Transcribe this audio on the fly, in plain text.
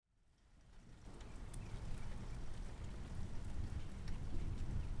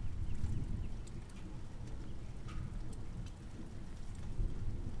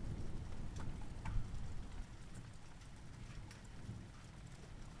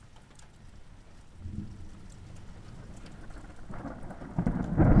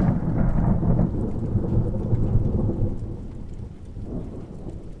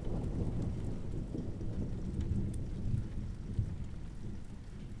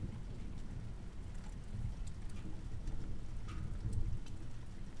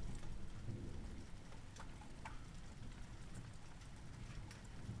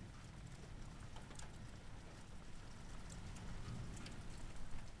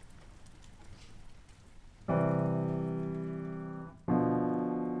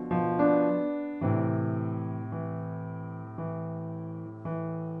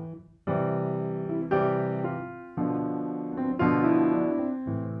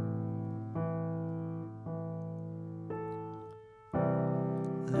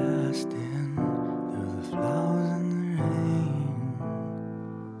blasting through the flowers in the rain,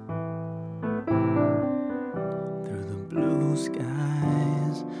 through the blue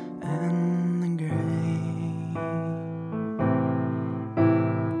skies and the gray.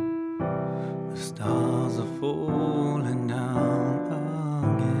 The stars are falling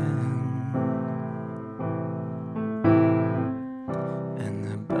down again, and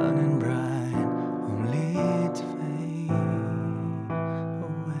they're burning bright only to fade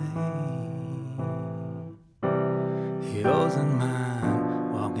away. Yours and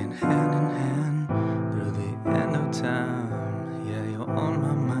mine walking hand in hand through the end of time. Yeah, you're on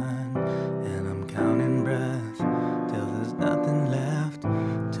my mind, and I'm counting breath till there's nothing left,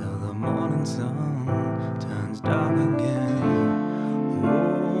 till the morning sun turns dark again.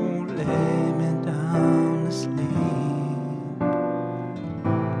 Oh, lay me down to sleep,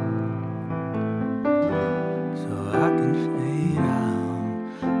 so I can fade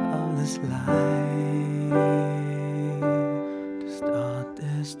out of this life to start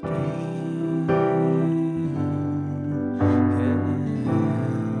this dream. Yeah.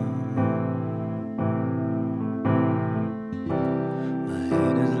 My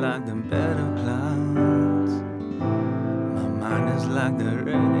head is like the bed of clouds, my mind is like the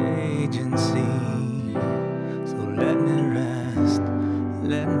raging sea. So let me rest,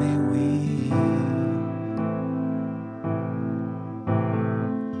 let me weep,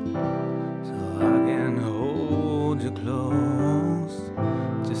 so I can hold you close,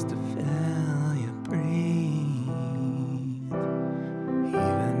 just to feel you breathe,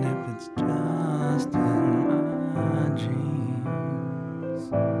 even if it's just in my dreams.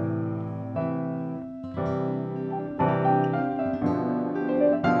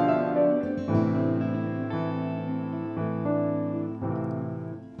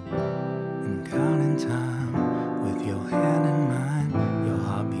 And counting time with your hand in mine, your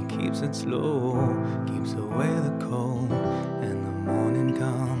heartbeat keeps it slow, keeps away the cold, and the morning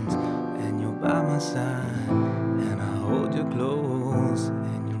comes and you're by my side, and I hold you close,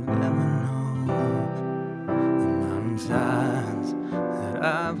 and you'll never know the mountainsides that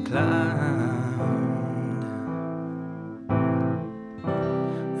I've climbed,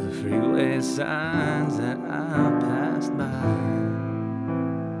 the freeway signs that I've passed by,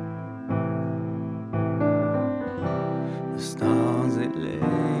 the stars that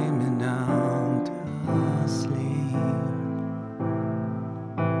lay me down to sleep,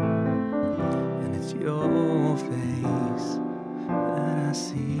 and it's your face that I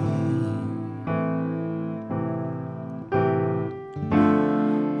see.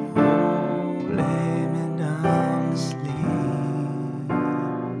 Oh, lay me down to sleep,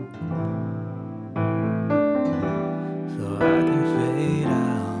 so I can fade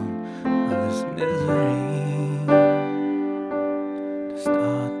out of this misery to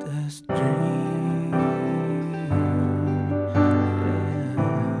start this dream. Yeah.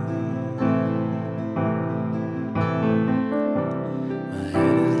 My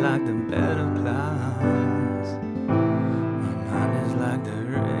head is like the bed of clouds, my mind is like the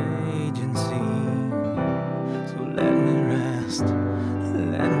raging sea. So let me rest,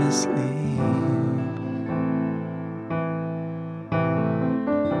 let me sleep,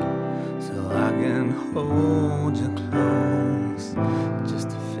 so I can hold you close, just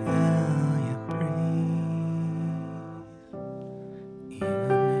to feel you breathe,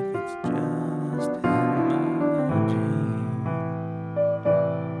 even if it's just in my dream.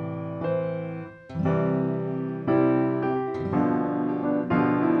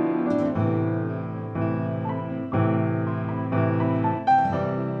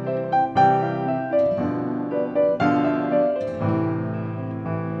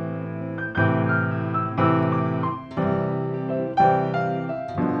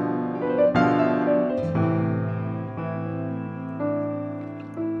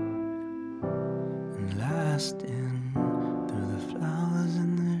 And lasting through the flowers in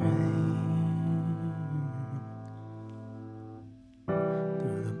the rain,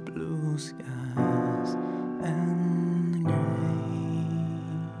 through the blue skies and the gray.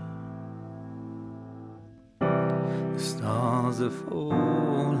 The stars are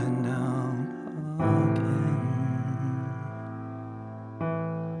falling down again,